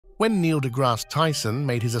When Neil deGrasse Tyson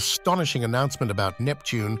made his astonishing announcement about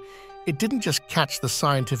Neptune, it didn't just catch the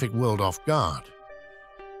scientific world off guard.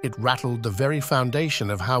 It rattled the very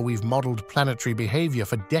foundation of how we've modeled planetary behavior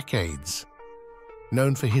for decades.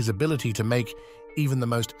 Known for his ability to make even the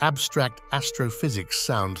most abstract astrophysics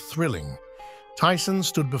sound thrilling, Tyson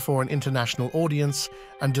stood before an international audience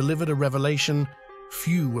and delivered a revelation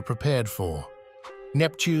few were prepared for.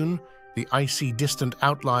 Neptune, the icy distant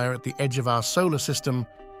outlier at the edge of our solar system,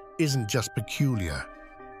 isn't just peculiar.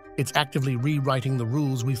 It's actively rewriting the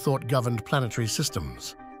rules we thought governed planetary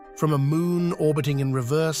systems. From a moon orbiting in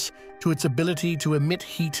reverse to its ability to emit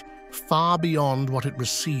heat far beyond what it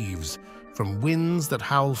receives, from winds that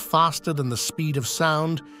howl faster than the speed of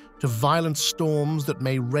sound to violent storms that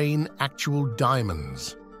may rain actual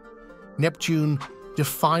diamonds. Neptune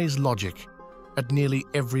defies logic at nearly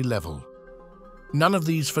every level. None of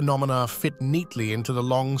these phenomena fit neatly into the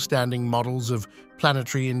long-standing models of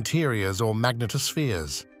planetary interiors or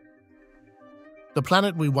magnetospheres. The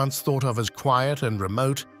planet we once thought of as quiet and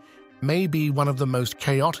remote may be one of the most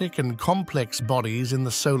chaotic and complex bodies in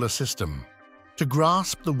the solar system. To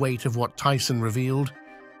grasp the weight of what Tyson revealed,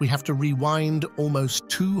 we have to rewind almost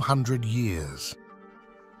 200 years.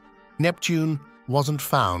 Neptune wasn't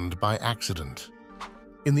found by accident.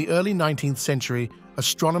 In the early 19th century,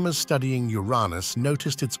 astronomers studying Uranus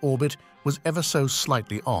noticed its orbit was ever so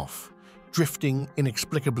slightly off, drifting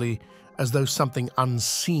inexplicably as though something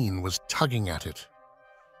unseen was tugging at it.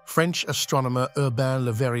 French astronomer Urbain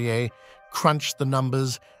Le Verrier crunched the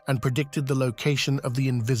numbers and predicted the location of the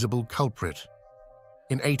invisible culprit.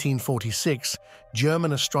 In 1846,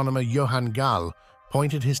 German astronomer Johann Galle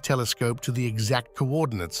pointed his telescope to the exact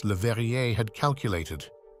coordinates Le Verrier had calculated.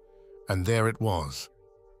 And there it was,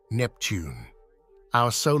 Neptune,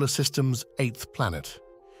 our solar system's 8th planet,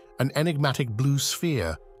 an enigmatic blue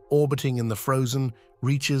sphere orbiting in the frozen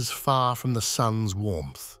reaches far from the sun's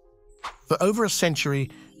warmth. For over a century,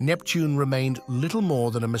 Neptune remained little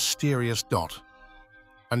more than a mysterious dot,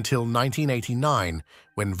 until 1989,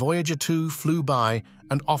 when Voyager 2 flew by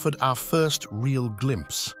and offered our first real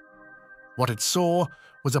glimpse. What it saw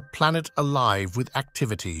was a planet alive with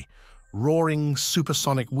activity, roaring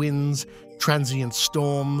supersonic winds, transient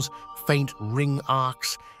storms, faint ring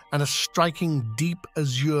arcs, and a striking deep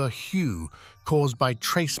azure hue caused by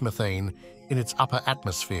trace methane in its upper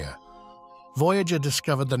atmosphere. Voyager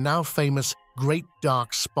discovered the now famous Great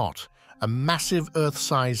Dark Spot, a massive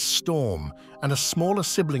Earth-sized storm and a smaller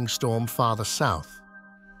sibling storm farther south.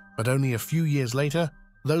 But only a few years later,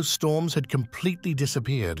 those storms had completely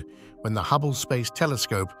disappeared when the Hubble Space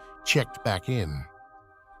Telescope checked back in.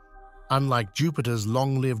 Unlike Jupiter's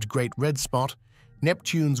long-lived Great Red Spot,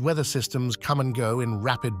 Neptune's weather systems come and go in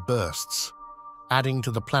rapid bursts, adding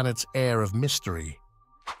to the planet's air of mystery.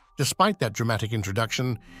 Despite that dramatic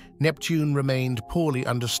introduction, Neptune remained poorly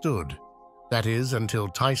understood. That is, until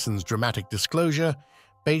Tyson's dramatic disclosure,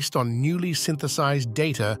 based on newly synthesized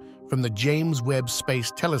data from the James Webb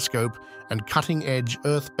Space Telescope and cutting-edge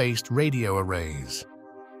Earth-based radio arrays.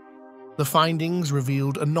 The findings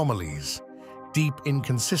revealed anomalies, deep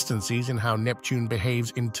inconsistencies in how Neptune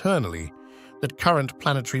behaves internally that current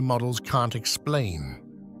planetary models can't explain.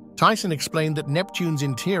 Tyson explained that Neptune's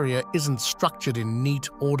interior isn't structured in neat,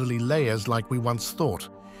 orderly layers like we once thought.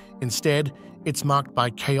 Instead, it's marked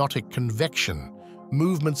by chaotic convection,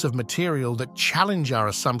 movements of material that challenge our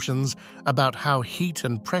assumptions about how heat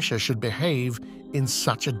and pressure should behave in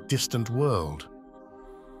such a distant world.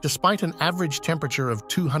 Despite an average temperature of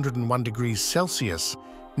 201 degrees Celsius,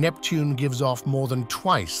 Neptune gives off more than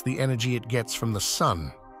twice the energy it gets from the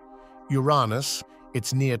Sun. Uranus,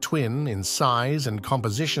 its near twin in size and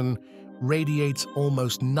composition, radiates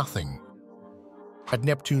almost nothing. At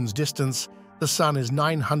Neptune's distance, the Sun is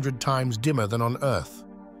 900 times dimmer than on Earth.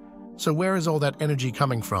 So where is all that energy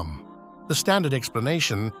coming from? The standard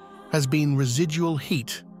explanation has been residual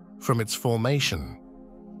heat from its formation.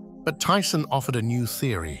 But Tyson offered a new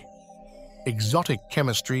theory. Exotic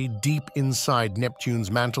chemistry deep inside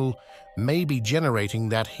Neptune's mantle may be generating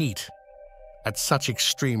that heat. At such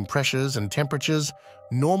extreme pressures and temperatures,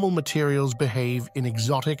 normal materials behave in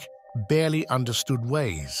exotic, barely understood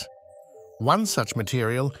ways. One such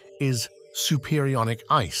material is supersonic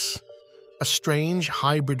ice, a strange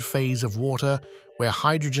hybrid phase of water where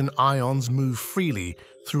hydrogen ions move freely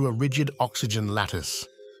through a rigid oxygen lattice.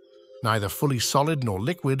 Neither fully solid nor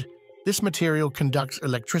liquid, this material conducts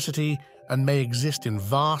electricity and may exist in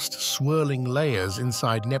vast, swirling layers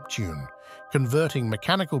inside Neptune, converting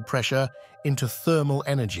mechanical pressure into thermal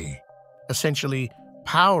energy, essentially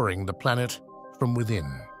powering the planet from within.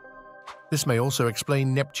 This may also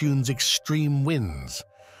explain Neptune's extreme winds.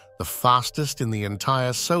 the fastest in the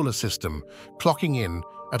entire solar system, clocking in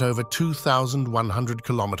at over 2,100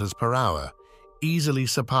 kilometers per hour, easily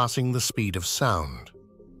surpassing the speed of sound.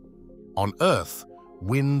 On Earth,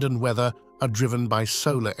 wind and weather are driven by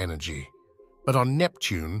solar energy. But on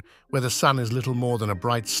Neptune, where the sun is little more than a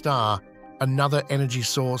bright star, another energy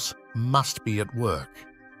source must be at work.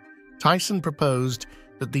 Tyson proposed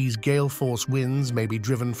that these gale-force winds may be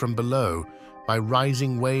driven from below by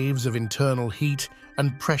rising waves of internal heat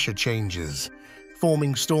and pressure changes,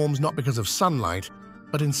 forming storms not because of sunlight,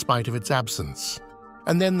 but in spite of its absence.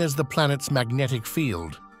 And then there's the planet's magnetic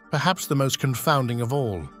field, perhaps the most confounding of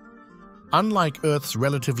all. Unlike Earth's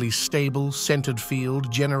relatively stable, centered field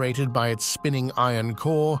generated by its spinning iron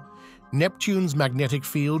core, Neptune's magnetic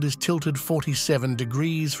field is tilted 47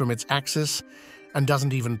 degrees from its axis and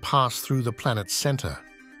doesn't even pass through the planet's center.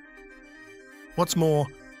 What's more,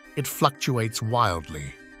 it fluctuates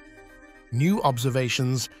wildly. New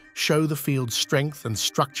observations show the field's strength and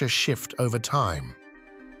structure shift over time.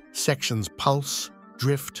 Sections pulse,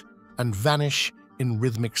 drift, and vanish in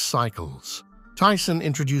rhythmic cycles. Tyson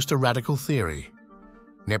introduced a radical theory.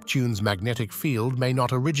 Neptune's magnetic field may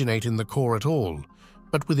not originate in the core at all,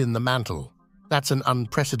 but within the mantle. That's an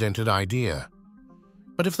unprecedented idea.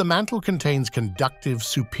 But if the mantle contains conductive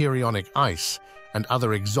supersonic ice and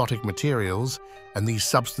other exotic materials, and these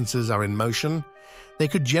substances are in motion, they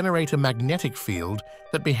could generate a magnetic field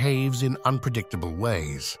that behaves in unpredictable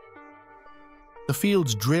ways. The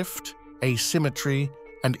field's drift, asymmetry,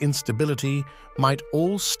 and instability might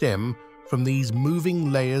all stem from these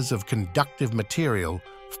moving layers of conductive material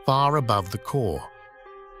far above the core.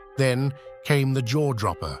 Then came the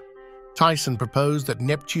jaw-dropper. Tyson proposed that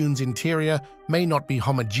Neptune's interior may not be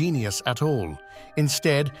homogeneous at all.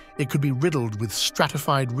 Instead, it could be riddled with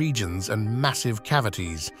stratified regions and massive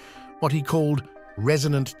cavities, what he called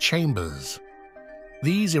resonant chambers.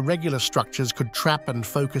 These irregular structures could trap and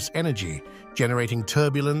focus energy, generating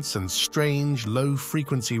turbulence and strange,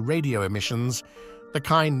 low-frequency radio emissions, the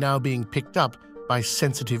kind now being picked up by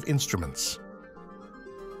sensitive instruments.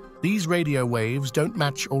 These radio waves don't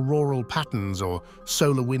match auroral patterns or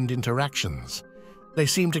solar wind interactions. They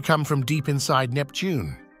seem to come from deep inside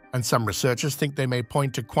Neptune, and some researchers think they may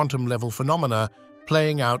point to quantum-level phenomena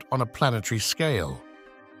playing out on a planetary scale.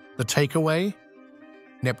 The takeaway?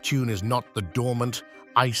 Neptune is not the dormant,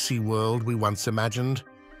 icy world we once imagined.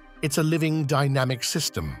 It's a living, dynamic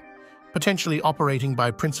system, potentially operating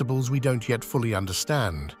by principles we don't yet fully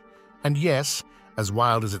understand. And yes, as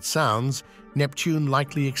wild as it sounds, Neptune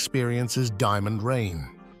likely experiences diamond rain.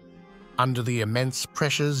 Under the immense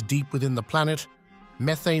pressures deep within the planet,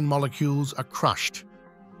 methane molecules are crushed.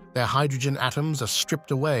 Their hydrogen atoms are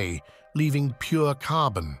stripped away, leaving pure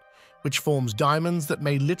carbon, which forms diamonds that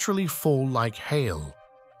may literally fall like hail.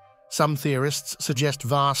 Some theorists suggest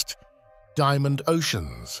vast diamond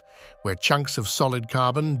oceans, where chunks of solid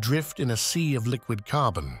carbon drift in a sea of liquid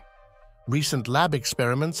carbon. Recent lab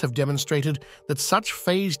experiments have demonstrated that such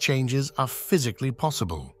phase changes are physically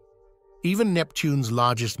possible. Even Neptune's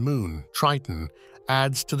largest moon, Triton,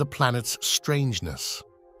 adds to the planet's strangeness.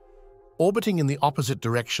 Orbiting in the opposite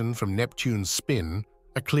direction from Neptune's spin,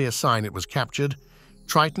 a clear sign it was captured,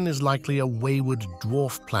 Triton is likely a wayward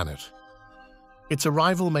dwarf planet. Its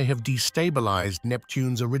arrival may have destabilized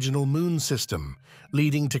Neptune's original moon system,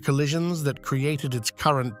 leading to collisions that created its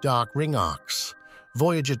current dark ring arcs.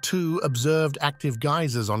 Voyager 2 observed active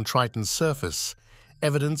geysers on Triton's surface,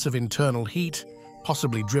 evidence of internal heat,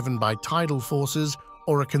 possibly driven by tidal forces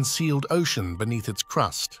or a concealed ocean beneath its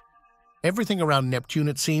crust. Everything around Neptune,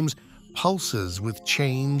 it seems, pulses with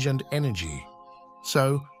change and energy.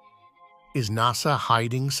 So, is NASA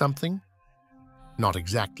hiding something? Not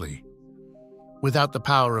exactly. Without the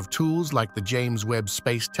power of tools like the James Webb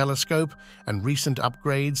Space Telescope and recent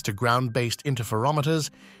upgrades to ground-based interferometers,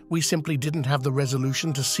 we simply didn't have the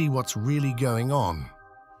resolution to see what's really going on.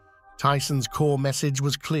 Tyson's core message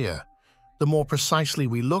was clear. The more precisely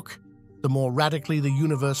we look, the more radically the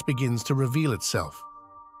universe begins to reveal itself.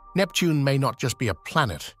 Neptune may not just be a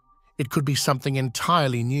planet. It could be something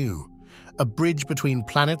entirely new. A bridge between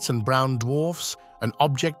planets and brown dwarfs, an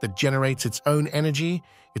object that generates its own energy,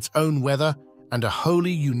 its own weather, and a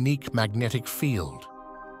wholly unique magnetic field.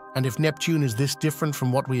 And if Neptune is this different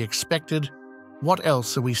from what we expected, what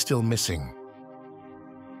else are we still missing?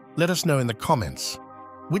 Let us know in the comments.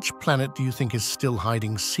 Which planet do you think is still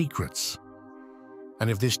hiding secrets? And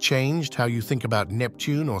if this changed how you think about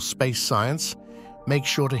Neptune or space science, make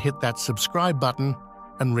sure to hit that subscribe button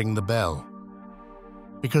and ring the bell.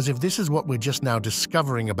 Because if this is what we're just now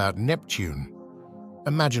discovering about Neptune,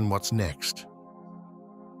 imagine what's next.